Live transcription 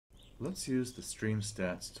Let's use the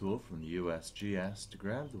Streamstats tool from the USGS to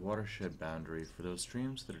grab the watershed boundary for those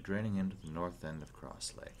streams that are draining into the north end of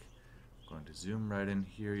Cross Lake. I'm going to zoom right in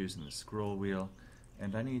here using the scroll wheel,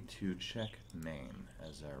 and I need to check Maine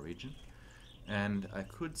as our region. And I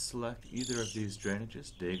could select either of these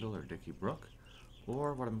drainages, Daigle or Dickey Brook,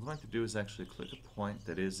 or what I'm going to do is actually click a point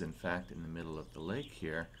that is in fact in the middle of the lake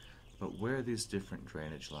here, but where these different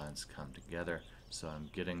drainage lines come together, so I'm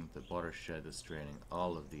getting the watershed that's draining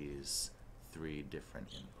all of these three different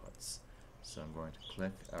inputs. So I'm going to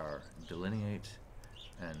click our delineate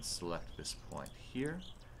and select this point here.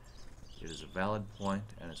 It is a valid point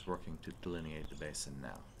and it's working to delineate the basin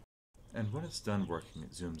now. And when it's done working,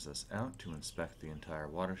 it zooms us out to inspect the entire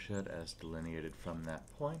watershed as delineated from that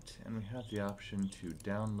point, and we have the option to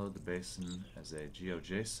download the basin as a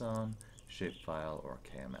GeoJSON, shapefile, or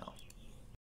KML.